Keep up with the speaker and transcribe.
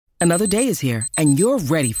Another day is here, and you're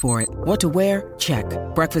ready for it. What to wear? Check.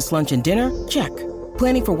 Breakfast, lunch, and dinner? Check.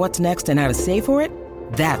 Planning for what's next and how to save for it?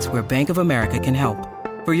 That's where Bank of America can help.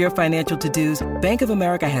 For your financial to-dos, Bank of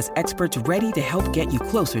America has experts ready to help get you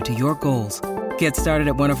closer to your goals. Get started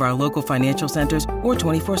at one of our local financial centers or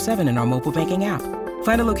 24/7 in our mobile banking app.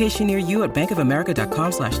 Find a location near you at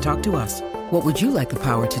bankofamerica.com/talktous. What would you like the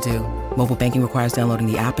power to do? Mobile banking requires downloading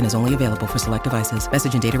the app and is only available for select devices.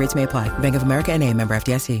 Message and data rates may apply. Bank of America N.A., member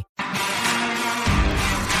FDIC.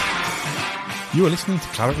 You are listening to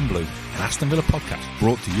Claret and Blue, an Aston Villa podcast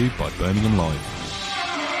brought to you by Birmingham Live.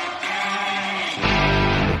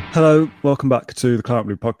 Hello, welcome back to the Claret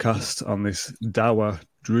and Blue podcast on this dour,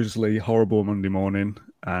 drizzly, horrible Monday morning.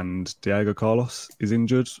 And Diego Carlos is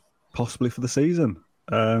injured, possibly for the season.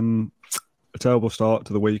 A terrible start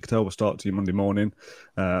to the week, a terrible start to your Monday morning.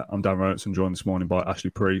 I'm Dan Robertson, joined this morning by Ashley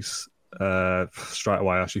Priest. Straight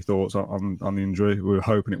away, Ashley, thoughts on the injury. We were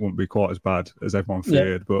hoping it wouldn't be quite as bad as everyone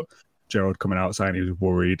feared, but Gerald coming out saying he was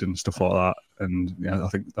worried and stuff like that. And I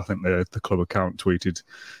think the club account tweeted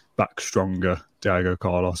back stronger Diego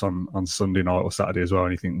Carlos on Sunday night or Saturday as well.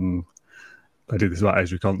 And you think, they did this about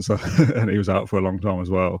Ezri Konsa, and he was out for a long time as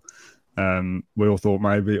well. We all thought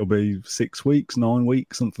maybe it'll be 6 weeks, 9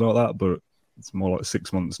 weeks, something like that, but it's more like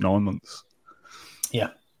 6 months, 9 months. Yeah,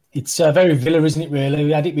 it's very Villa, isn't it, really?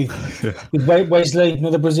 We had it with Wesley,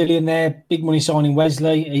 another Brazilian there, big money signing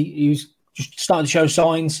Wesley. He was just starting to show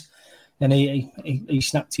signs. Then he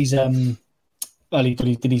snapped his he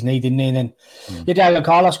did his knee, didn't he? And then Diego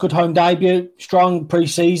Carlos, good home debut, strong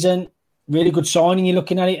pre-season, really good signing. You're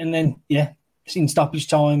looking at it, and then it's in stoppage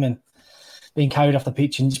time and being carried off the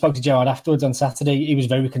pitch. And spoke to Gerard afterwards on Saturday. He was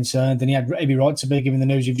very concerned, and he had every right to be, given the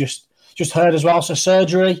news you've just heard as well. So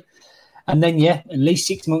surgery, and then at least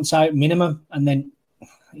 6 months out minimum. And then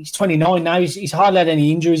he's 29 now. He's hardly had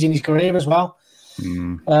any injuries in his career as well.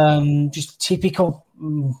 Just typical.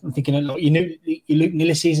 I'm thinking of your Luke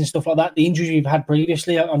Nillises and stuff like that. The injuries we've had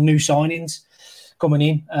previously on new signings coming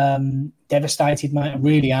in, devastated, mate. I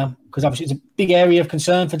really am, because obviously it's a big area of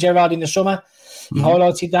concern for Gerrard in the summer. He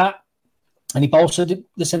highlighted that, and he bolstered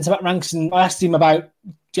the centre-back ranks. And I asked him about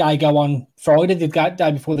Diego on Friday, the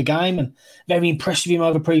day before the game, and very impressed with him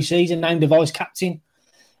over pre-season. Named the vice captain,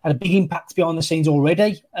 had a big impact behind the scenes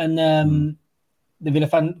already. And the Villa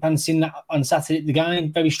fans seen that on Saturday at the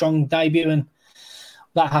game. Very strong debut, and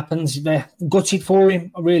that happens. They're gutted for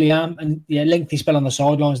him. I really am. And lengthy spell on the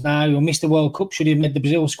sidelines now. He'll miss the World Cup. Should he have made the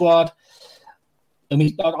Brazil squad?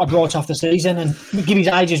 I'd write off the season. And give his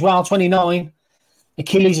age as well, 29.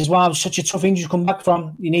 Achilles as well. Such a tough injury to come back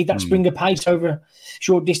from. You need that spring of pace over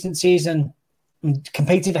short distances and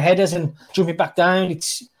competing for headers and jumping back down. It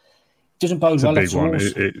doesn't bode well. It's a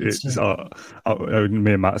big one.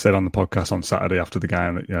 Me and Matt said on the podcast on Saturday after the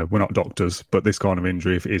game that we're not doctors, but this kind of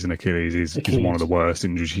injury, if it is an Achilles, is one of the worst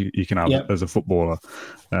injuries you can have as a footballer.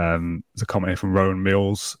 There's a comment here from Rowan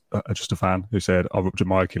Mills, just a fan, who said, "I ruptured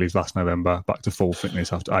my Achilles last November, back to full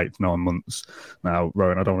fitness after 8 to 9 months." Now,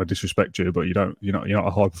 Rowan, I don't want to disrespect you, but you're not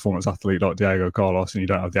a high performance athlete like Diego Carlos, and you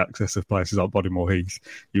don't have the access of places like Bodymore Heath.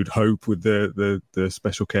 You'd hope with the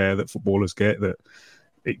special care that footballers get that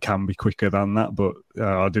it can be quicker than that, but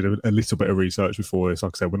I did a little bit of research before this.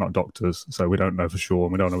 Like I said, we're not doctors, so we don't know for sure,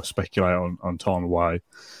 and we don't want to speculate on time away.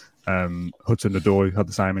 Hudson-Odoi had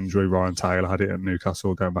the same injury. Ryan Taylor had it at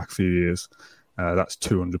Newcastle going back a few years. That's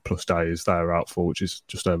 200 plus days they're out for, which is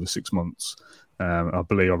just over 6 months. I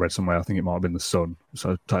believe I read somewhere, I think it might have been The Sun,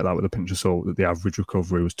 so take that with a pinch of salt, that the average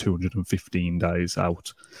recovery was 215 days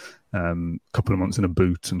out. Couple of months in a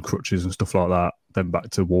boot and crutches and stuff like that, then back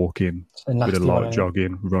to walking, with a light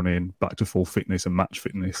jogging, running, back to full fitness and match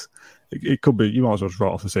fitness. It could be, you might as well just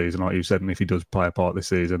write off the season, like you said, and if he does play a part this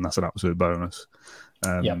season, that's an absolute bonus.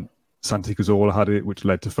 Santi Cazorla had it, which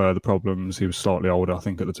led to further problems. He was slightly older, I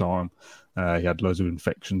think, at the time. He had loads of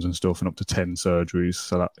infections and stuff and up to 10 surgeries,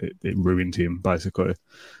 so that it ruined him, basically.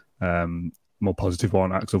 More positive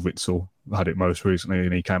one, Axel Witsel had it most recently,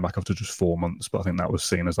 and he came back after just 4 months, but I think that was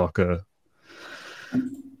seen as like a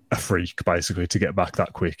freak, basically, to get back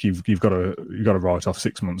that quick. You've got to write off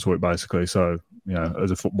 6 months for it, basically. So, as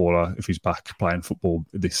a footballer, if he's back playing football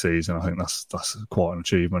this season, I think that's quite an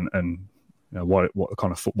achievement. And what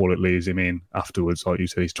kind of football it leaves him in afterwards. Like you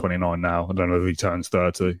said, he's 29 now. I don't know if he turns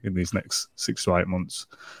 30 in these next 6 to 8 months.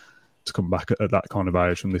 To come back at that kind of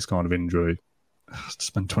age from this kind of injury, to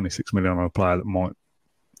spend 26 million on a player that might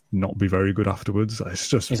not be very good afterwards. It's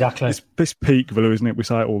just exactly it's peak Villa, isn't it? We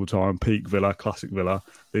say it all the time, peak Villa, classic Villa.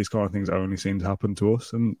 These kind of things only seem to happen to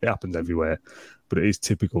us, and it happens everywhere. But it is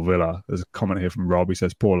typical Villa. There's a comment here from Rob. He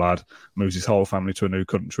says, poor lad, moves his whole family to a new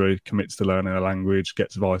country, commits to learning a language,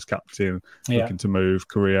 gets vice captain, looking to move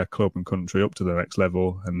career, club and country up to the next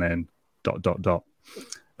level, and then ...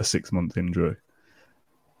 a 6-month injury.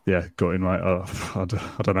 Yeah, gutting, right? I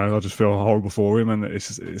don't know. I just feel horrible for him, and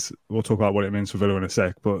it's. We'll talk about what it means for Villa in a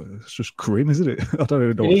sec, but it's just grim, isn't it? I don't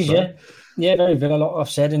even know. It is, yeah, very Villa. A lot I've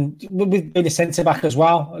said, and with being a centre back as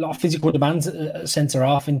well, a lot of physical demands at centre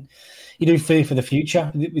half, and you do fear for the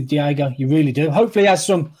future with Diego. You really do. Hopefully, he has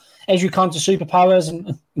some Ezri Konsa superpowers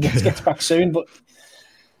and gets back soon. But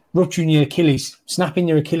rupturing your Achilles, snapping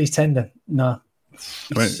your Achilles tendon, no.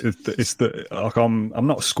 I mean, it's the like I'm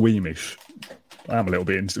not squeamish. I am a little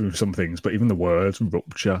bit into some things, but even the words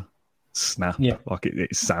rupture, snap, like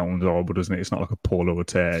it sounds horrible, doesn't it? It's not like a pull or a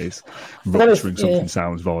tear. It's rupturing something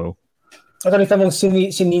sounds vile. I don't know if anyone's seen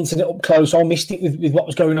the incident up close. I missed it with what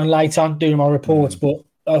was going on later on doing my reports, but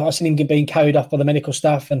I've seen him being carried off by the medical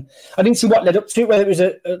staff, and I didn't see what led up to it, whether it was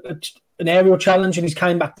an aerial challenge and he's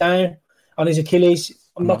came back down on his Achilles.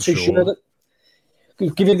 I'm not too sure that.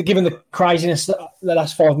 Given the craziness the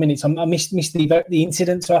last 5 minutes, I missed the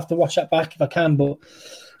incident, so I have to watch that back if I can. But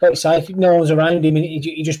like I say, if no one's around him and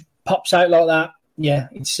he just pops out like that, yeah,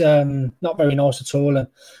 it's not very nice at all. And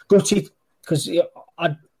gutted because like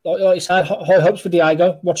I say, high hopes for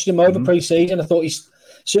Diego. Watched him over pre-season. I thought he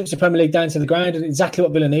suits the Premier League down to the ground, and exactly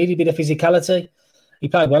what Villa needed, a bit of physicality. He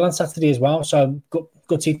played well on Saturday as well, so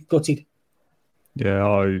gutted. Yeah,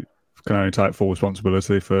 I can only take full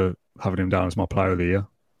responsibility for having him down as my player of the year.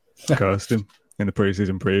 Cursed him in the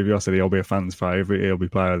pre-season preview. I said he'll be a fan's favourite. He'll be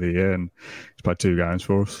player of the year, and he's played 2 games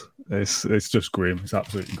for us. It's just grim. It's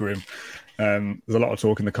absolutely grim. There's a lot of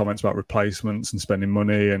talk in the comments about replacements and spending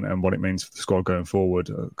money and what it means for the squad going forward.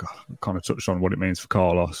 Kind of touched on what it means for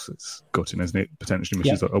Carlos. It's gutting, isn't it? Potentially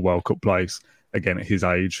misses a World Cup place again at his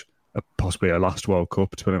age, possibly a last World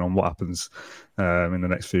Cup, depending on what happens in the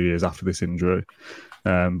next few years after this injury.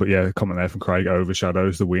 But yeah, the comment there from Craig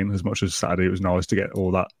overshadows the win. As much as Saturday, it was nice to get all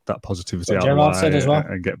that positivity out of the way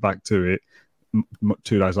and get back to it.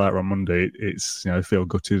 2 days later on Monday, it's feel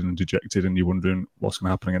gutted and dejected, and you're wondering what's going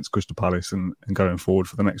to happen against Crystal Palace and going forward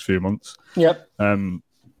for the next few months. Yep.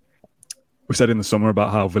 We said in the summer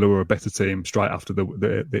about how Villa were a better team straight after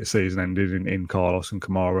the season ended in Carlos and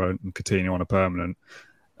Kamara and Coutinho on a permanent.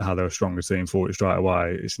 How they're a stronger team for it straight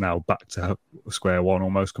away. It's now back to square one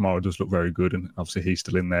almost. Kamara does look very good, and obviously he's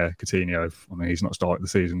still in there. Coutinho, he's not started the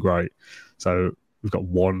season great. So we've got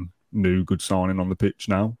one new good signing on the pitch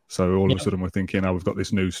now. So all of a sudden we're thinking, we've got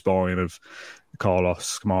this new spine of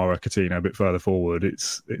Carlos, Kamara, Coutinho a bit further forward.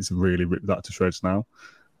 It's really ripped that to shreds now.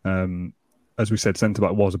 As we said,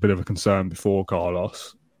 centre-back was a bit of a concern before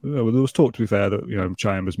Carlos. There was talk, to be fair, that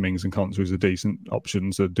Chambers, Mings and Konsa are decent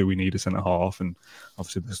options. So do we need a centre-half? And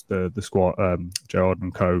obviously the squad, Gerrard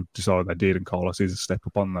and co decided they did, and Carlos is a step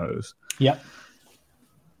up on those. Yeah.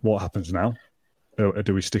 What happens now?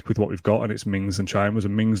 Do we stick with what we've got, and it's Mings and Chambers?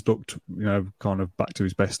 And Mings looked, kind of back to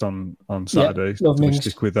his best on Saturday. Yeah, do we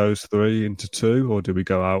stick with those 3 into 2, or do we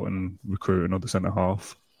go out and recruit another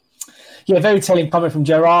centre-half? Yeah, very telling comment from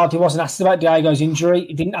Gerrard. He wasn't asked about Diego's injury.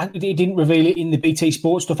 He didn't reveal it in the BT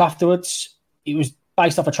Sports stuff afterwards. It was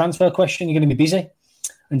based off a transfer question. You're going to be busy.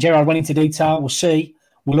 And Gerrard went into detail.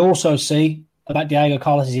 We'll also see about Diego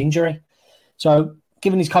Carlos' injury. So,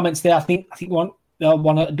 given his comments there, I think one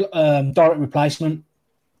a direct replacement.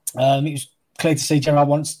 It was clear to see Gerrard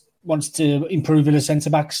wants to improve Villa's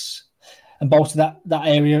centre-backs and bolster that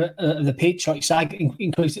area of the pitch, like you say,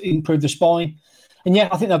 improve the spine. And yeah,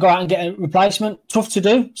 I think they'll go out and get a replacement. Tough to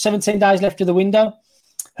do. 17 days left of the window.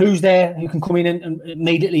 Who's there who can come in and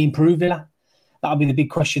immediately improve Villa? That'll be the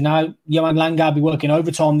big question now. Johan Langer will be working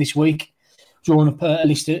overtime this week, drawing up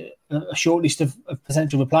a short list of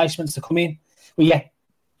potential replacements to come in. But yeah,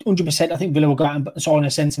 100%. I think Villa will go out and sign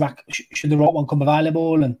a centre back should the right one come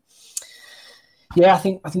available. And yeah, I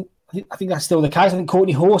think that's still the case. I think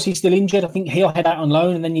Courtney Horse is still injured. I think he'll head out on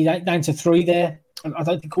loan, and then you're down to 3 there. I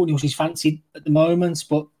don't think Courtney is fancied at the moment,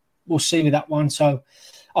 but we'll see with that one. So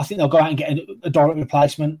I think they'll go out and get a direct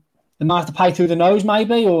replacement. They might have to pay through the nose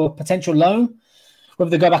maybe, or potential loan.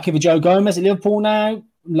 Whether they go back with Joe Gomez at Liverpool now,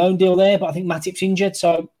 loan deal there, but I think Matip's injured,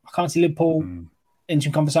 so I can't see Liverpool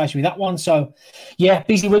into conversation with that one. So yeah,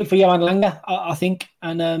 busy week for Johan Langer, I think.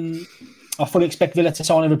 And I fully expect Villa to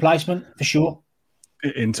sign a replacement for sure.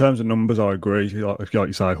 In terms of numbers, I agree. Like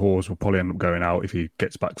you say, Hawes will probably end up going out if he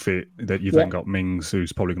gets back fit. That you've then got Mings,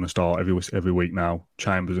 who's probably going to start every week now.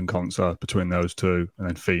 Chambers and Konsa between those two, and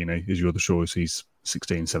then Feeney is your other choice. He's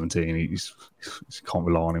 16, 17, you can't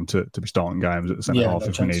rely on him to be starting games at the centre-half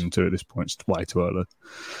if we need him to at this point. It's way too early.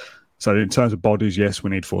 So in terms of bodies, yes, we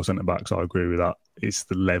need 4 centre-backs. I agree with that. It's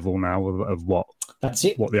the level now of what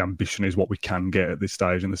the ambition is, what we can get at this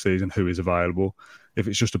stage in the season, who is available. If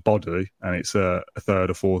it's just a body and it's a third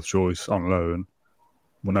or fourth choice on loan,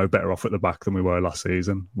 we're no better off at the back than we were last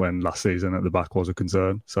season, when last season at the back was a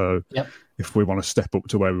concern. So if we want to step up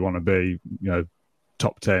to where we want to be,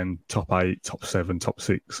 top 10, top 8, top 7, top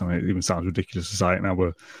 6, I mean, it even sounds ridiculous to say it now,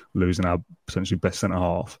 we're losing our potentially best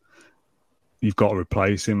centre-half. You've got to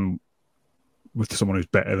replace him with someone who's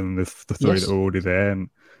better than the three that are already there. And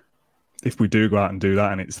if we do go out and do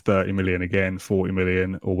that and it's 30 million again, 40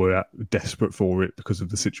 million, or we're desperate for it because of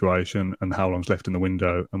the situation and how long's left in the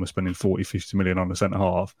window, and we're spending 40, 50 million on the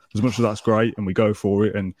centre-half, as much as that's great and we go for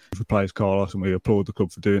it and replace Carlos and we applaud the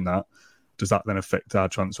club for doing that, does that then affect our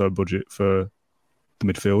transfer budget for the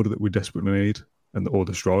midfielder that we desperately need or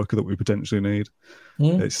the striker that we potentially need?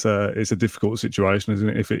 It's a difficult situation, isn't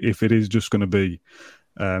it? If it is just going to be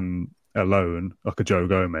a loan, like a Joe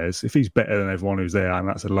Gomez, if he's better than everyone who's there and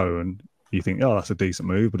that's a loan, you think, oh, that's a decent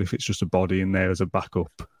move. But if it's just a body in there as a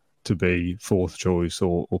backup to be fourth choice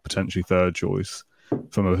or potentially third choice,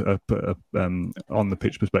 from a on the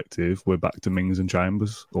pitch perspective, we're back to Mings and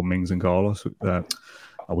Chambers, or Mings and Carlos. I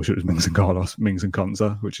wish it was Mings and Carlos, Mings and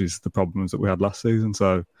Konsa, which is the problems that we had last season.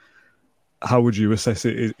 So how would you assess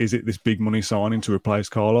it? Is it this big money signing to replace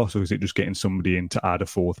Carlos, or is it just getting somebody in to add a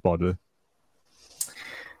fourth body?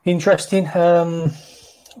 Interesting. We'll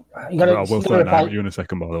throw it out with you in a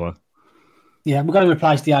second, by the way. Yeah, we've got to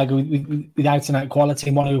replace Diego with out-and-out quality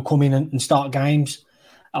and one who will come in and start games.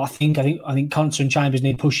 I think Konsa and Chambers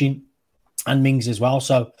need pushing, and Mings as well.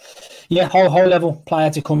 So, yeah, whole level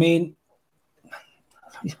player to come in.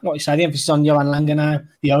 Like you say, the emphasis on Johan Langer now.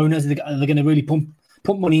 The owners, they're going to really pump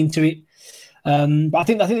money into it. But I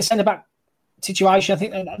think the centre back situation, I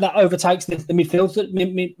think that overtakes the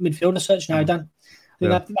midfielder search now, Dan.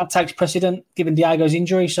 I think that takes precedent given Diego's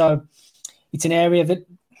injury. So it's an area that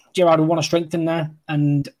Gerrard will want to strengthen now,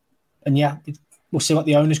 and we'll see what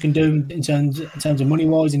the owners can do in terms of money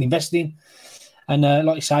wise and investing. And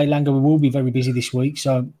like you say, Langer will be very busy this week.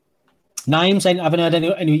 So names, I haven't heard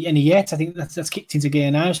any yet. I think that's kicked into gear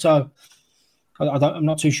now. So I'm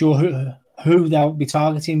not too sure who they'll be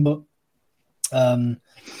targeting, but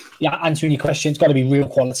answering your question, it's got to be real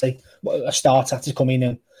quality, a starter to come in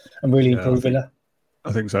and really improve Villa.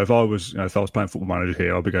 I think so. If I was playing Football Manager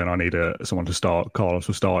here, I'd be going, I need someone to start. Carlos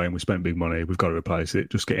was starting. We spent big money. We've got to replace it.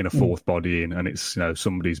 Just getting a fourth body in, and it's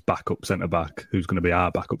somebody's backup centre back who's going to be our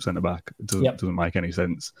backup centre back. It doesn't make any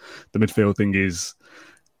sense. The midfield thing is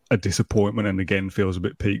a disappointment, and again feels a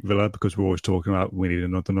bit peak Villa, because we're always talking about we need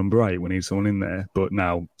another number 8. We need someone in there, but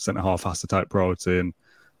now centre half has to take priority. And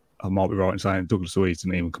I might be right in saying Douglas Luiz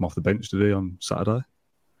didn't even come off the bench, did he, on Saturday?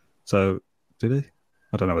 So did he?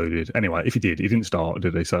 I don't know whether he did. Anyway, if he did, he didn't start,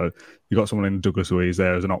 did he? So you got someone in Douglas Luiz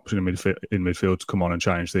there as an option in midfield to come on and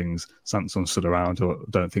change things. Sanson stood around, who I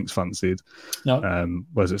don't think's fancied. No.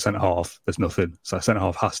 Whereas at centre half, there's nothing. So centre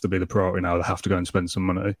half has to be the priority now. They have to go and spend some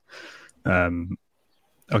money.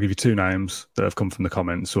 I'll give you 2 names that have come from the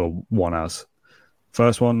comments, or one has.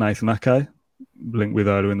 First one, Nathan Ake, linked with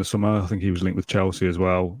earlier in the summer. I think he was linked with Chelsea as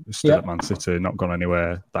well. He's still at Man City, not gone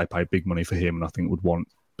anywhere. They paid big money for him, and I think would want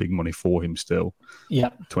big money for him still.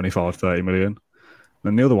 25-30 million.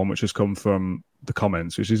 And the other one, which has come from the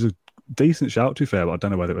comments, which is a decent shout, to be fair, but I don't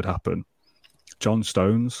know whether it would happen. John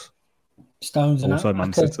Stones. Also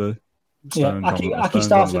Man City. Ake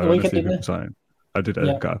started at the weekend, didn't he? I did.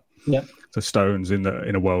 Okay. Yeah. So Stones in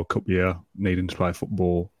a World Cup year, needing to play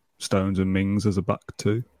football. Stones and Mings as a back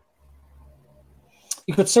too.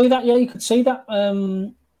 You could see that. Yeah, you could see that.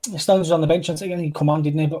 Stones was on the bench, and again he come on,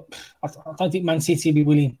 didn't he? But I don't think Man City will be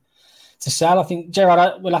willing to sell. I think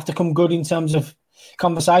Gerrard will have to come good in terms of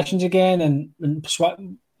conversations again and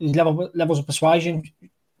levels of persuasion.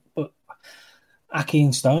 But Ake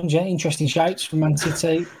and Stones, interesting shapes from Man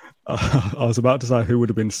City. I was about to say who would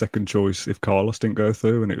have been second choice if Carlos didn't go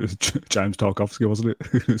through, and it was James Tarkowski, wasn't it?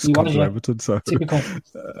 Who's come to Everton. So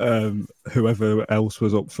whoever else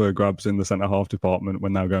was up for grabs in the centre half department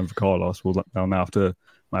when they're going for Carlos, they'll now have to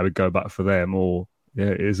maybe go back for them, or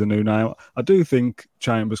it is a new name. I do think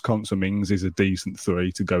Chambers, Konsa, Mings is a decent 3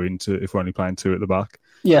 to go into if we're only playing 2 at the back.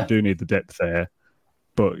 Yeah, we do need the depth there,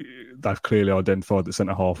 but they've clearly identified that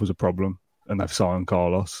centre half was a problem, and they've signed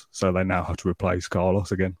Carlos, so they now have to replace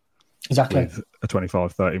Carlos again. Exactly. With a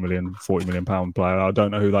 25, 30 million, 40 million pound player. I don't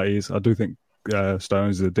know who that is. I do think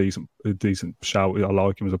Stones is a decent shout. I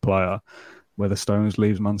like him as a player. whether Stones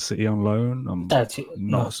leaves Man City on loan. I'm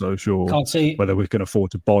not so sure. Can't see whether we can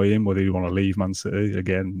afford to buy him, whether you want to leave Man City.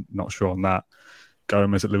 Again, not sure on that.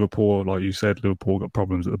 Gomez at Liverpool, like you said, Liverpool got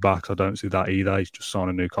problems at the back. So I don't see that either. He's just signed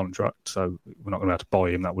a new contract, so we're not going to be able to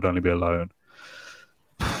buy him. That would only be a loan.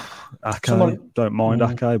 Ake, don't mind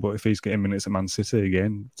Ake, but if he's getting minutes at Man City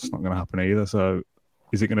again, it's not going to happen either. So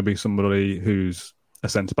is it going to be somebody who's a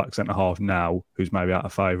centre-back, centre-half now, who's maybe out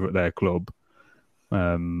of favour at their club?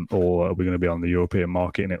 Or are we going to be on the European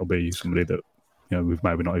market and it'll be somebody that we've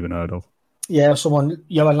maybe not even heard of? Yeah, someone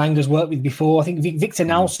Johan Langer's worked with before. I think Victor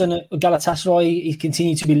Nelson at Galatasaray, he's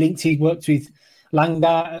continued to be linked. He worked with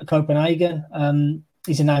Langer at Copenhagen.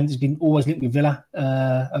 He's a name that's been always linked with Villa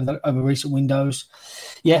over recent windows.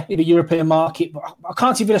 Yeah, in the European market, but I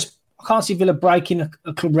can't see Villa breaking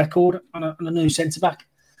a club record on a new centre back.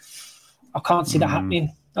 I can't see that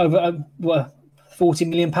happening over £40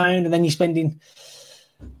 million, and then you're spending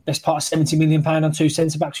best part of £70 million on two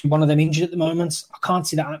centre backs with one of them injured at the moment. I can't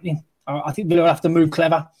see that happening. I think Villa will have to move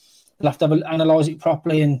clever. They'll have to analyse it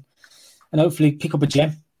properly and hopefully pick up a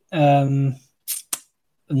gem. And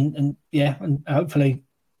hopefully,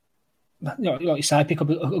 like you say, pick up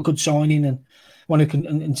a good signing and one who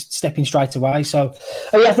can step in straight away. So,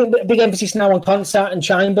 I think a big emphasis now on Concert and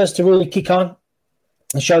Chambers to really kick on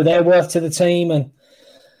and show their worth to the team. And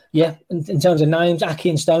in terms of names, Ake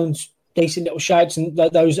and Stones, decent little shouts, and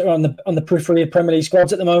those that are on the periphery of Premier League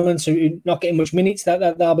squads at the moment, so you're not getting much minutes,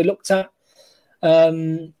 that they'll be looked at.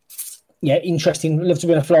 Interesting. I'd love to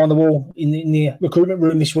be a fly on the wall in the recruitment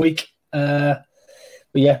room this week. We'll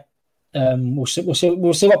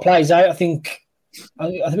see what plays out. I think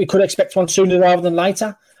we could expect one sooner rather than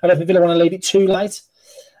later. I don't think Villa want to leave it too late.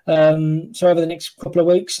 So over the next couple of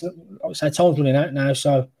weeks, I would say time's running out now.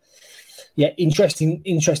 So interesting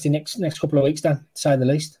next couple of weeks, Dan, to say the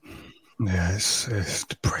least. Yeah, it's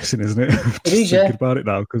depressing, isn't it? It is, thinking about it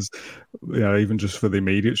now, because even just for the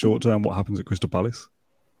immediate short term, what happens at Crystal Palace?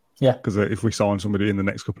 Yeah, because if we sign somebody in the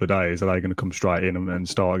next couple of days, are they going to come straight in and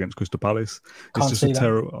start against Crystal Palace? It's just a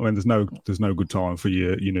terrible. I mean, there's no good time for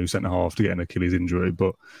your new centre half to get an Achilles injury.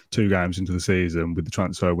 But 2 games into the season, with the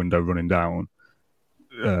transfer window running down,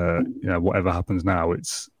 whatever happens now,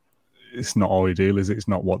 it's not ideal, is it? It's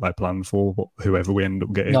not what they planned for. But whoever we end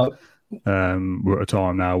up getting. No. We're at a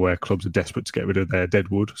time now where clubs are desperate to get rid of their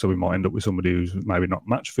deadwood, so we might end up with somebody who's maybe not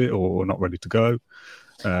match fit or not ready to go,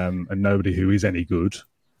 and nobody who is any good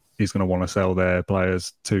is going to want to sell their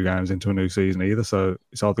players 2 games into a new season either. So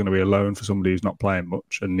it's either going to be a loan for somebody who's not playing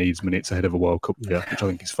much and needs minutes ahead of a World Cup year, which I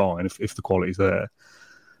think is fine if the quality's there.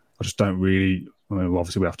 I just don't really. I mean,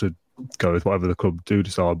 obviously we have to go with whatever the club do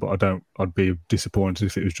decide, but I'd be disappointed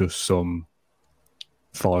if it was just some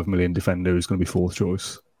 $5 million defender who's going to be 4th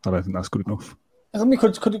choice. I don't think that's good enough. I think we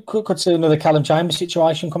could see another Callum Chambers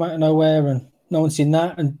situation come out of nowhere, and no one's seen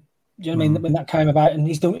that. And do you know what I mean? When that came about, and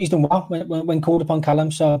he's done well when called upon, Callum.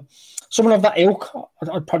 So someone of that ilk,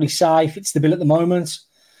 I'd probably say fits the bill at the moment.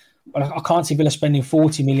 But I can't see Villa spending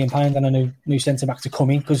 £40 million on a new centre back to come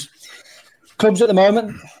in, because clubs at the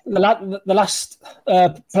moment, the last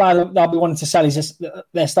player they'll be wanting to sell is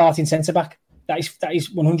their starting centre back. That is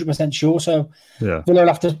 100% sure. So Villa will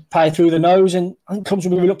have to pay through the nose, and I think clubs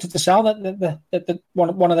will be reluctant to sell that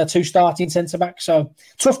one of their 2 starting centre backs. So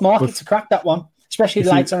tough market to crack that one, especially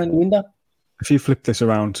later in the window. If you flip this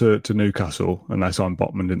around to Newcastle, and they signed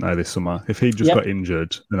Botman, didn't they, this summer? If he just got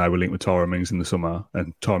injured and they were linked with Tyrone Mings in the summer,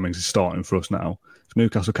 and Tyrone Mings is starting for us now, if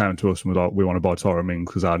Newcastle came to us and was like, we want to buy Tyrone Mings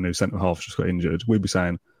because our new centre half just got injured, we'd be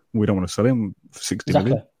saying, we don't want to sell him for 60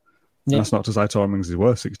 million. Yeah. That's not to say Tyrone Mings is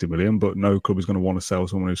worth 60 million, but no club is going to want to sell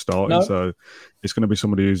someone who's starting. No. So it's going to be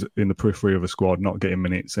somebody who's in the periphery of a squad, not getting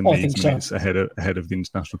minutes and needs minutes ahead of the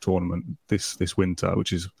international tournament this winter,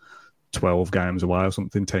 which is 12 games away or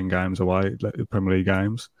something, 10 games away, Premier League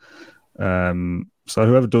games. So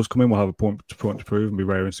whoever does come in will have a point to prove and be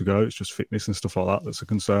raring to go. It's just fitness and stuff like that that's a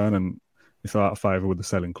concern. And if they're out of favour with the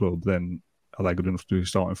selling club, then are they good enough to be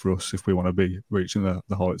starting for us if we want to be reaching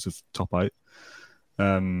the heights of top 8?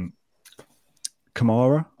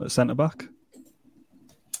 Kamara at centre-back.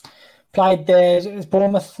 Played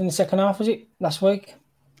Bournemouth in the second half, was it, last week?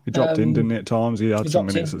 He dropped in, didn't he, at times? He had some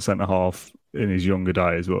minutes at centre-half in his younger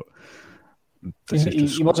days, but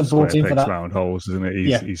he wasn't brought in for that. Round holes, isn't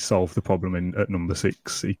it? He's solved the problem at number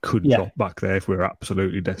 6. He could drop back there if we were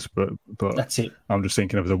absolutely desperate, but that's it. I'm just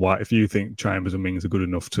thinking of the white. If you think Chambers and Mings are good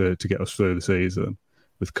enough to get us through the season,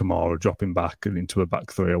 with Kamara dropping back and into a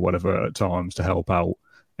back 3 or whatever at times to help out,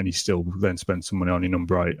 and you still then spend some money on your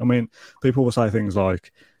number 8. I mean, people will say things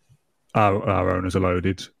like, our owners are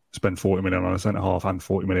loaded, spend 40 million on a centre half and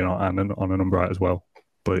 40 million on a number 8 as well.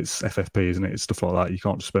 but it's FFP, isn't it? It's stuff like that. You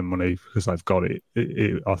can't just spend money because they've got it.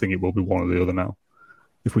 I think it will be one or the other now.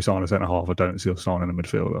 If we sign a centre-half, I don't see us signing a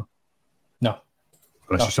midfielder. No.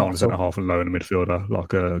 Unless you sign a centre-half and loan a midfielder,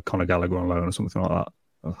 like a Conor Gallagher on loan or something like that.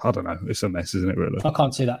 I don't know. It's a mess, isn't it, really? I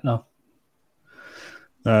can't see that, no.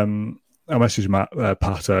 I messaged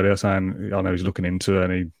Pat earlier saying I know he's looking into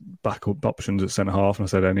any backup options at centre-half, and I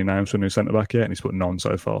said, any names for a new centre-back yet? And he's put none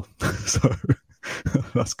so far. So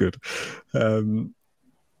that's good.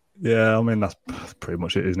 Yeah, I mean, that's pretty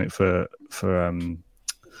much it, isn't it, for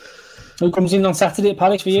who comes in on Saturday at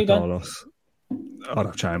Palace for you, Dan? Carlos. I'd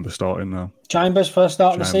have Chambers starting now. Chambers first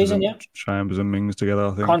start of the season, yeah. Chambers and Mings together,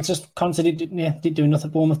 I think. Conte didn't do nothing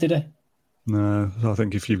at Bournemouth, did he? No, I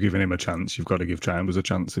think if you've given him a chance, you've got to give Chambers a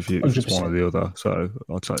chance if it's one or the other. So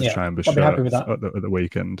I'd say it's Chambers I'll be happy with that. at the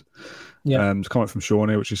weekend. Yeah. It's comment from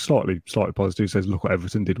Shawnee, which is slightly positive. Says, look what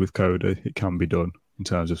Everton did with Cody. It can be done in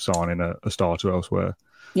terms of signing a starter elsewhere.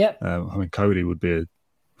 Yeah. I mean, Cody would have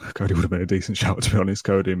been a decent shout, to be honest.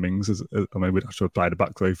 Cody and Mings, I mean, we'd have to have played a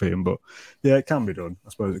back three for him, but yeah, it can be done. I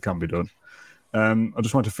suppose it can be done. I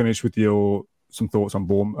just want to finish with some thoughts on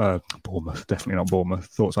Bournemouth. Definitely not Bournemouth.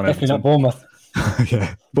 Thoughts on Definitely Everton. not Bournemouth.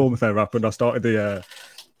 Yeah, Bournemouth never happened. I started the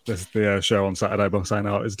show on Saturday by saying,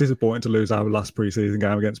 it's disappointing to lose our last pre-season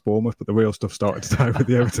game against Bournemouth, but the real stuff started today with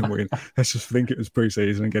the Everton win. Let's just think it was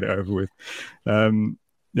pre-season and get it over with.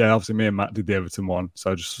 Yeah, obviously me and Matt did the Everton one,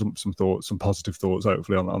 so just some thoughts, some positive thoughts,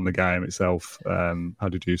 hopefully on the game itself. How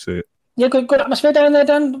did you see it? Yeah, good atmosphere down there,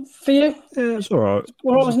 Dan, for you. Yeah, it's all right.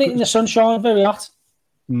 Well, wasn't it in the sunshine? Very hot.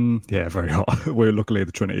 Yeah, very hot. Luckily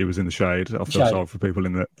the Trinity was in the shade. I feel sorry for people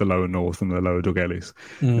in the lower north and the lower Doug Ellis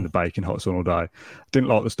in the baking hot sun all day. Didn't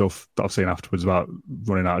like the stuff that I've seen afterwards about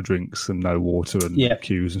running out of drinks and no water and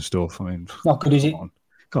queues and stuff. I mean, not good, is it?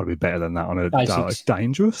 Got to be better than that on a day. It's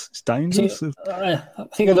dangerous. It's dangerous. I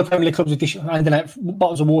think other Premier League clubs are handing out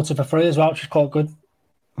bottles of water for free as well, which is quite good.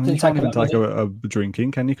 I mean, you can't even take a drink in,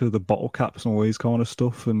 can you? Because of the bottle caps and all these kind of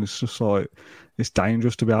stuff. And it's just like, it's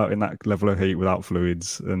dangerous to be out in that level of heat without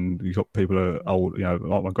fluids. And you've got people who are old,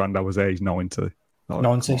 like my granddad was there, he's 90. Like,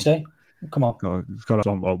 90, see? Come on. It's got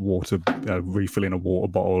to have water, refilling a water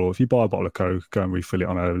bottle. Or if you buy a bottle of Coke, go and refill it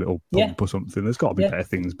on a little pump or something. There's got to be better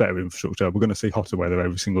things, better infrastructure. We're going to see hotter weather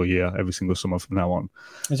every single year, every single summer from now on.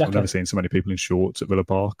 Exactly. I've never seen so many people in shorts at Villa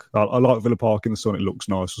Park. I like Villa Park in the sun. It looks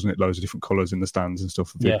nice, doesn't it? Loads of different colours in the stands and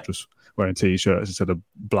stuff. Just wearing T-shirts instead of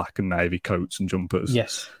black and navy coats and jumpers.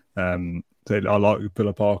 Yes. I like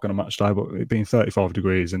Villa Park on a match day, but it being 35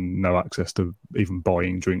 degrees and no access to even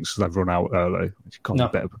buying drinks because they've run out early, you can't be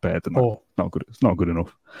better prepared than that. Not good. It's not good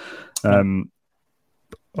enough.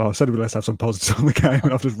 I said let's have some positives on the game,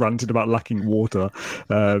 and I've just ranted about lacking water.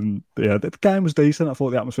 The game was decent. I thought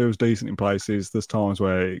the atmosphere was decent in places. There's times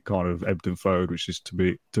where it kind of ebbed and flowed, which is to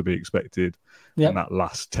be expected. Yep. And that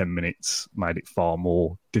last 10 minutes made it far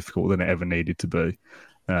more difficult than it ever needed to be.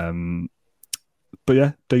 But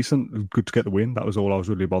yeah, decent. Good to get the win. That was all I was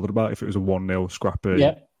really bothered about. If it was a 1-0 scrappy,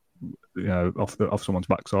 off someone's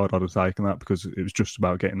backside, I'd have taken that because it was just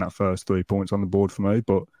about getting that first 3 points on the board for me.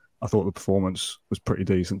 But I thought the performance was pretty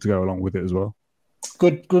decent to go along with it as well.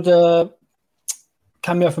 Good cameo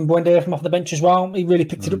from Buendia from off the bench as well. He really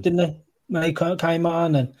picked it up, didn't he? When he came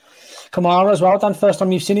on, and Kamara as well. Dan, first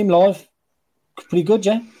time you've seen him live, pretty good,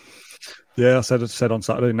 yeah. Yeah, I said on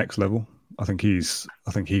Saturday, next level. I think he's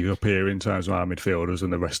up here in terms of our midfielders,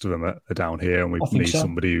 and the rest of them are down here, and we need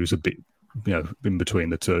somebody who's a bit, in between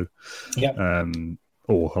the two. Yeah.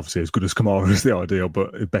 Or obviously as good as Kamara is the ideal,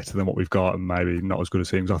 but better than what we've got, and maybe not as good as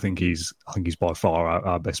him. I think he's by far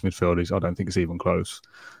our best midfielder. I don't think it's even close.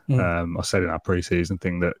 I said in our pre-season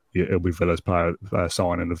thing that it'll be Villa's player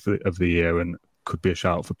signing of the year, and could be a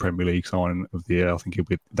shout for Premier League signing of the year. I think he'll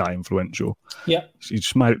be that influential. Yeah, he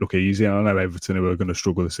just made it look easy. And I know Everton, who are going to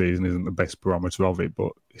struggle this season, isn't the best barometer of it,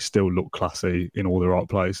 but he still looked classy in all the right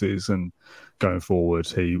places. And going forward,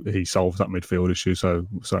 he solves that midfield issue. So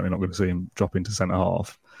we're certainly not going to see him drop into centre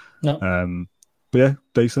half. No. But yeah,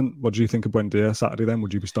 decent. What do you think of Buendia Saturday? Then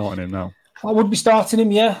would you be starting him now? I would be starting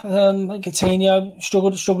him. Yeah, Coutinho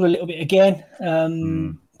struggled a little bit again.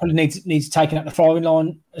 Probably needs taken at the firing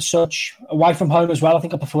line as such. Away from home as well, I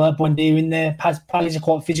think I prefer Buendia in there. Palace are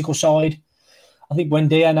quite physical side. I think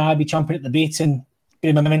Buendia now be champing at the bit and bit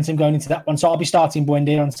of momentum going into that one. So I'll be starting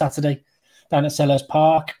Buendia on Saturday down at Sellers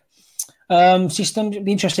Park. System, it'd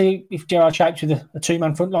be interesting if Gerrard shapes with a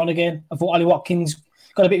two-man front line again. I thought Ollie Watkins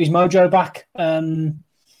got a bit of his mojo back. I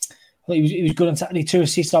thought he was good on Saturday. 2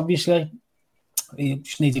 assists, obviously. He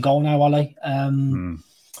just needs a goal now, Ollie.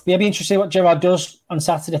 But yeah, it'd be interesting to see what Gerrard does on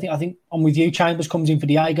Saturday. I think I'm with you. Chambers comes in for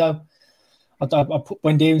Diego. I put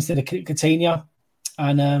Buendia instead of Coutinho.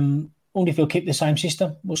 And if he'll keep the same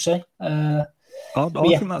system. We'll see. I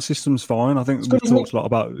think that system's fine. I think we've talked a lot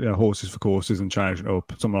about horses for courses and changing it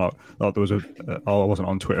up. Something like there was I wasn't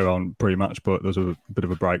on Twitter on pre-match, but there was a bit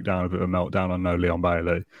of a breakdown, a bit of a meltdown on Leon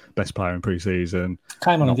Bailey, best player in pre-season,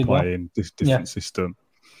 not playing this different system.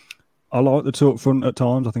 I like the two up front at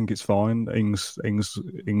times. I think it's fine. Ings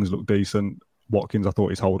looked decent. Watkins, I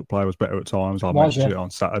thought his hold-up play was better at times. I mentioned it on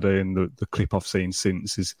Saturday, and the clip I've seen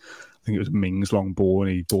since is, I think it was Mings' long ball,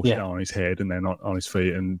 and he brought it down on his head and then on his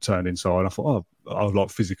feet and turned inside. I thought, I was like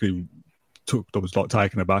physically I was like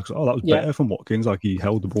taken aback. So, that was better from Watkins. Like he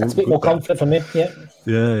held the ball. That's a bit more confident from him.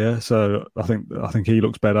 Yeah. So I think he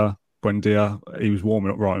looks better. Buendia, he was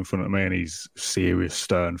warming up right in front of me, and he's serious,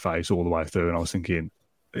 stern face all the way through. And I was thinking,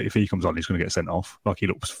 if he comes on, he's going to get sent off. Like he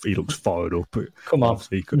looks fired up. Come on,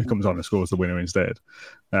 he comes on and scores the winner instead.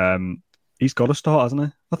 He's got to start, hasn't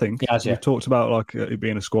he? I think we've talked about like it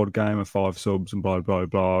being a squad game of 5 subs and blah blah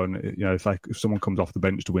blah. And if someone comes off the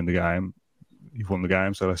bench to win the game, you've won the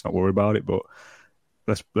game. So let's not worry about it. But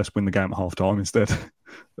let's win the game at half time instead.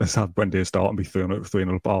 Let's have Buendia start and be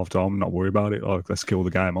 3-0 up at half time and not worry about it. Like let's kill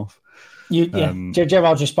the game off.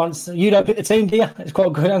 Gerard's response: "You don't pick the team, do you?" It's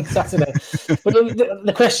quite good on Saturday. But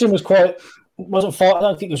the question wasn't far. I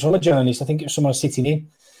don't think it was from a journalist. I think it was someone sitting in.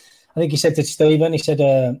 I think he said to Stephen, he said,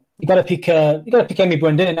 "You got to pick Emi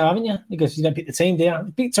Buendia now, haven't you?" He goes, "You don't pick the team, do you?" A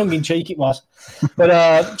bit tongue in cheek it was,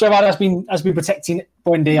 but Gerard has been protecting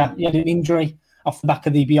Buendia. He had an injury off the back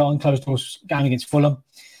of the behind closed doors game against Fulham.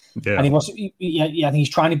 Yeah. And I think his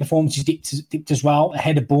training performances dipped as well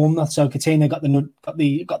ahead of Bournemouth. So Coutinho got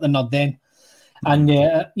the nod then, and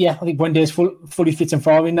I think Buendia's fully fit and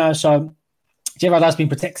firing now. So Gerard has been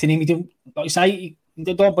protecting him. He didn't, like you say,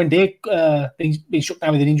 don't Buendia being struck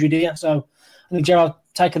down with an injury there. So I think Gerard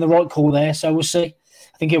taking the right call there. So we'll see.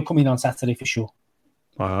 I think he'll come in on Saturday for sure.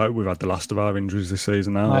 I hope we've had the last of our injuries this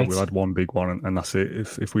season now. Right. We've had one big one, and that's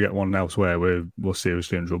it. If we get one elsewhere, we're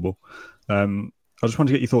seriously in trouble. I just want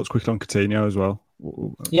to get your thoughts quickly on Coutinho as well.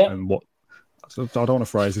 Yeah. And so I don't want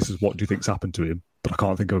to phrase this as what do you think's happened to him, but I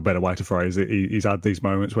can't think of a better way to phrase it. He's had these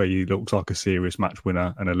moments where he looks like a serious match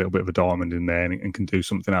winner and a little bit of a diamond in there and can do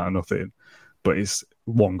something out of nothing. But it's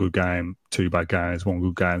one good game, 2 bad games, 1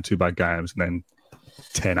 good game, 2 bad games, and then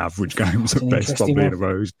 10 average games at best probably in a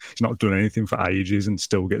row. He's not done anything for ages and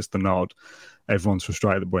still gets the nod. Everyone's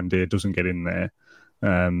frustrated that Buendia doesn't get in there.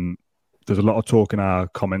 There's a lot of talk in our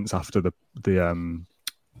comments after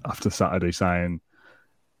after Saturday saying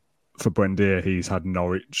for Buendia he's had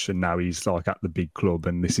Norwich and now he's like at the big club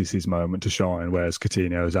and this is his moment to shine, whereas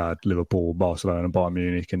Coutinho's had Liverpool, Barcelona, Bayern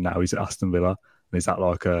Munich, and now he's at Aston Villa. And is that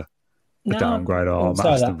like a downgrade? I'm at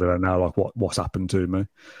Aston Villa now. Like what's happened to me?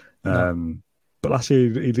 No. But last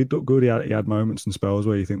year he did look good. He had moments and spells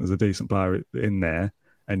where you think there's a decent player in there,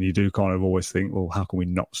 and you do kind of always think, well, how can we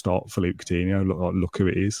not start Philippe Coutinho? Look who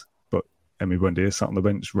it is. Emi Buendia sat on the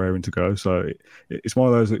bench raring to go. So it's one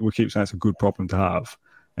of those that we keep saying it's a good problem to have.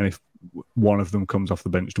 And if one of them comes off the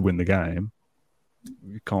bench to win the game,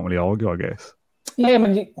 you can't really argue, I guess. Yeah, I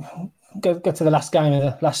mean, go to the last game of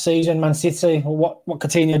the last season, Man City, or what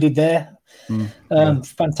Coutinho did there.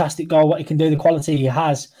 Fantastic goal, what he can do, the quality he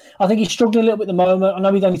has. I think he's struggling a little bit at the moment. I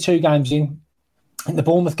know he's only 2 games in. I think the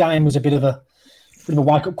Bournemouth game was a bit of a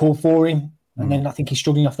wake-up call for him. And then I think he's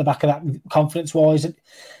struggling off the back of that confidence-wise.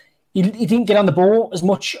 He didn't get on the ball as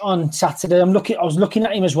much on Saturday. I was looking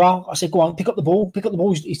at him as well. I said, go on, pick up the ball.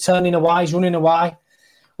 He's turning away. He's running away.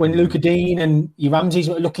 When Luca Dean and Ramsey's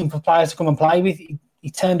were looking for players to come and play with, he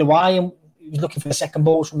turned away and he was looking for the second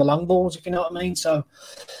balls from the long balls, if you know what I mean. So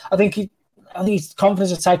I think his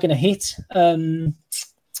confidence has taken a hit.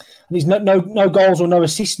 There's no goals or no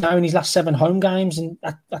assists now in his last 7 home games, and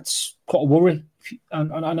that's quite a worry. I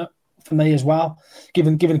know. For me as well,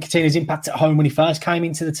 given Coutinho's impact at home when he first came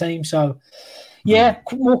into the team. So,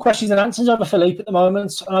 more questions than answers over Philippe at the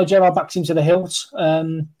moment. I know Gerard backs him to the hilt.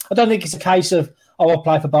 I don't think it's a case of, I'll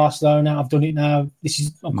play for Barcelona, I've done it now,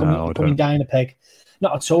 I'm coming down a peg.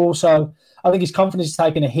 Not at all. So, I think his confidence is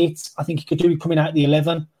taking a hit. I think he could do it coming out of the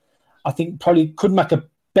 11. I think probably could make a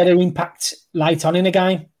better impact late on in a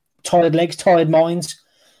game. Tired legs, tired minds.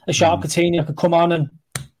 A sharp Coutinho could come on and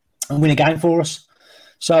win a game for us.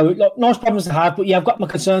 So, look, nice problems to have, but I've got my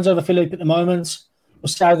concerns over Philippe at the moment. We'll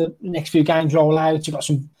see how the next few games roll out. You've got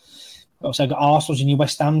got Arsenal's and your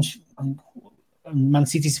West Ham's and Man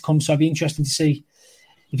City's to come, so it'll be interesting to see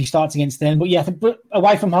if he starts against them. But I think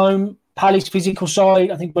away from home, Palace physical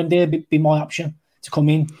side, I think Buendia would be my option to come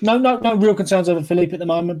in. No real concerns over Philippe at the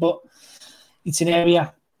moment, but it's an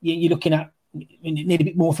area you're looking at. You need a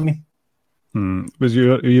bit more from him. Was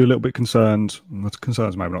you are you a little bit concerned?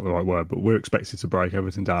 Concerned maybe not the right word, but we're expected to break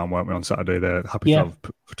everything down, weren't we, on Saturday? They're happy to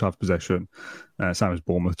have possession. Same as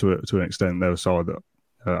Bournemouth to an extent. They were side that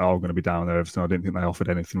are going to be down there. Everything. I didn't think they offered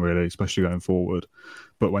anything really, especially going forward.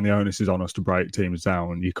 But when the onus is on us to break teams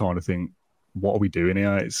down, you kind of think, what are we doing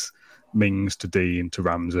here? It's Mings to Dean to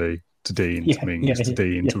Ramsey to Dean to Mings to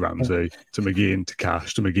Dean to Ramsey to McGinn to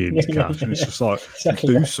Cash to McGinn to Cash, and it's just like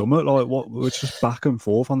do something. Like what? It's just back and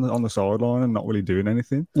forth on the sideline and not really doing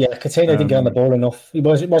anything. Yeah, Coutinho didn't get on the ball enough. It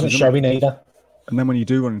wasn't showing either. And then when you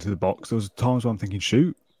do run into the box, there was times where I'm thinking,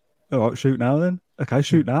 shoot. All right, shoot now then. Okay,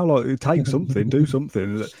 shoot now. Like, take something, do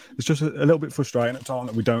something. It's just a little bit frustrating at times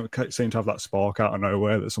that we don't seem to have that spark out of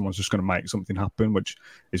nowhere that someone's just going to make something happen, which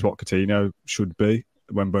is what Coutinho should be.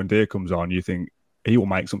 When Buendia comes on, you think he will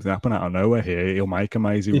make something happen out of nowhere here. He'll make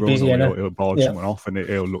amazing runs, or he'll barge someone off, and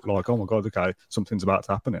it'll look like, oh my God, okay, something's about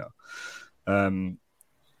to happen here.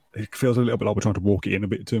 It feels a little bit like we're trying to walk it in a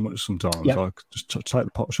bit too much sometimes. Like just take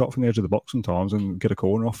the pot shot from the edge of the box sometimes and get a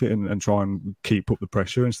corner off it and try and keep up the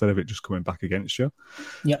pressure instead of it just coming back against you.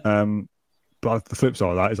 But the flip side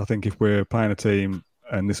of that is I think if we're playing a team,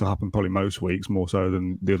 and this will happen probably most weeks more so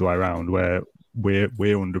than the other way around, where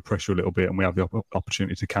we're under pressure a little bit and we have the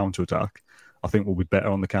opportunity to counter-attack, I think we'll be better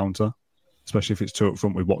on the counter, especially if it's two up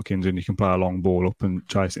front with Watkins and you can play a long ball up and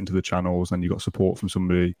chase it into the channels and you've got support from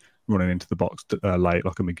somebody running into the box late,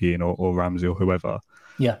 like a McGinn or Ramsey or whoever.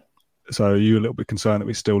 Yeah. So you're a little bit concerned that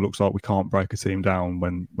it still looks like we can't break a team down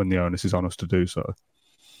when the onus is on us to do so.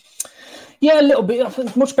 Yeah, a little bit. I think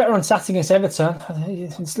it's much better on Saturday against Everton.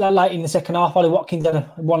 It's late in the second half. Ollie Watkins had a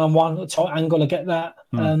one-on-one at a tight angle. I get that.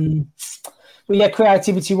 But yeah,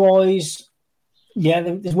 creativity-wise,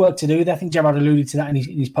 there's work to do there. I think Gerrard alluded to that in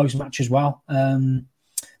his post-match as well. Didn't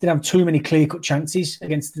have too many clear-cut chances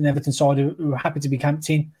against the Everton side who were happy to be camped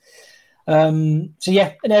in. An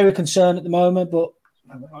area of concern at the moment, but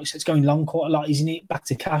it's going long quite a lot, isn't it? Back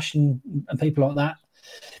to Cash and people like that.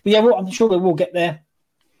 But yeah, I'm sure we'll get there.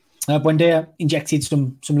 Buendia injected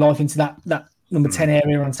some life into that number 10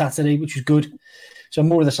 area on Saturday, which was good. So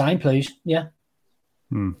more of the same, please. Yeah.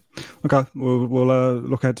 Okay, we'll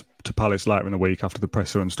look ahead to Palace later in the week after the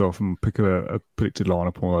presser and stuff and pick a predicted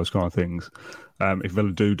lineup and all those kind of things. If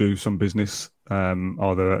Villa do some business,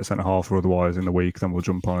 either at centre half or otherwise in the week, then we'll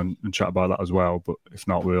jump on and chat about that as well. But if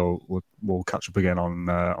not, we'll catch up again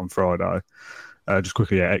on Friday. Just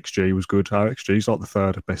quickly, XG was good. Our XG is like the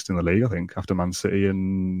third best in the league, I think, after Man City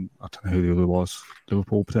and I don't know who the other was,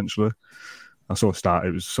 Liverpool potentially. I saw a stat,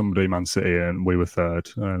 it was somebody Man City and we were third.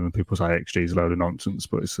 And people say XG is a load of nonsense,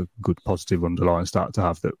 but it's a good positive underlying stat to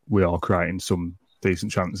have that we are creating some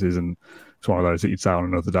decent chances, and it's one of those that you'd say on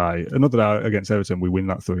another day. Another day against Everton, we win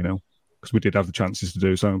that 3-0 because we did have the chances to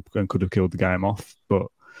do so and could have killed the game off. But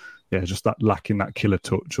yeah, just that lacking that killer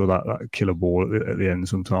touch or that killer ball at the end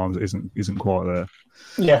sometimes isn't quite there.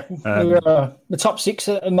 Yeah, we're the top 6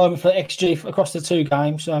 at the moment for XG across the 2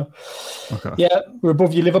 games. So we're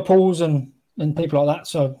above your Liverpools and people like that.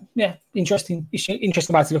 So yeah, interesting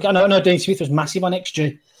about to look at. I know Dean Smith was massive on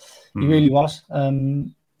XG. He really was.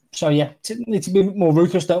 So yeah, need to be more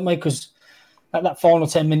ruthless, don't we? Because at that final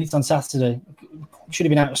 10 minutes on Saturday, should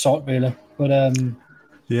have been out of sight really. But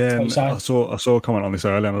I saw a comment on this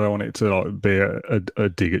earlier, and I don't want it to be a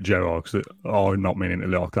dig at Gerrard because I'm not meaning it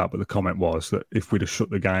like that. But the comment was that if we'd have shut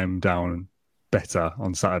the game down better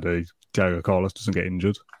on Saturday, Diego Carlos doesn't get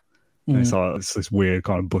injured. And it's this weird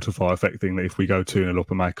kind of butterfly effect thing that if we go 2-0 up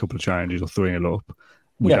and make a couple of changes or 3-0 up,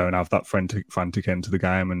 we don't have that frantic end to the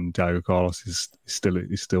game, and Diego Carlos is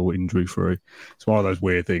still injury free. It's one of those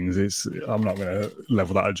weird things. I'm not going to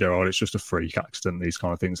level that at Gerrard. It's just a freak accident. These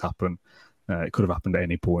kind of things happen. It could have happened at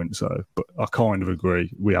any point. But I kind of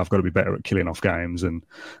agree. We have got to be better at killing off games and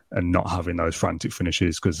not having those frantic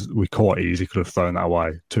finishes, because we quite easily could have thrown that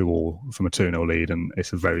away 2-2 from a 2-0 lead, and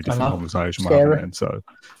it's a very different conversation we're having then. So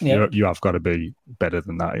you have got to be better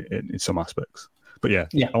than that in some aspects. But yeah,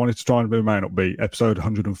 I wanted to try and remain upbeat. Episode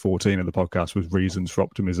 114 of the podcast was Reasons for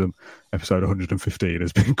Optimism. Episode 115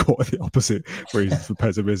 has been quite the opposite. Reasons for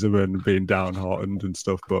pessimism and being downhearted and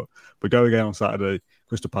stuff. But we go again on Saturday,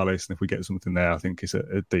 Crystal Palace, and if we get something there, I think it's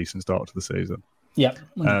a decent start to the season. Yeah.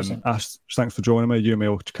 Ash, thanks for joining me. You and me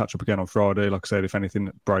will catch up again on Friday. Like I said, if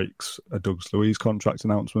anything breaks, a Douglas Luiz contract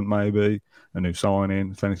announcement maybe, a new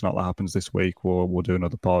signing. If anything like that happens this week, we'll do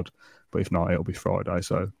another pod. But if not, it'll be Friday.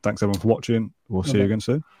 So thanks everyone for watching. We'll see you again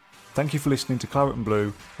soon. Thank you for listening to Claret and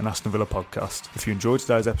Blue, an Aston Villa podcast. If you enjoyed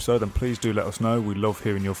today's episode, then please do let us know. We love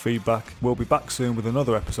hearing your feedback. We'll be back soon with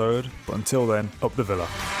another episode. But until then, up the Villa.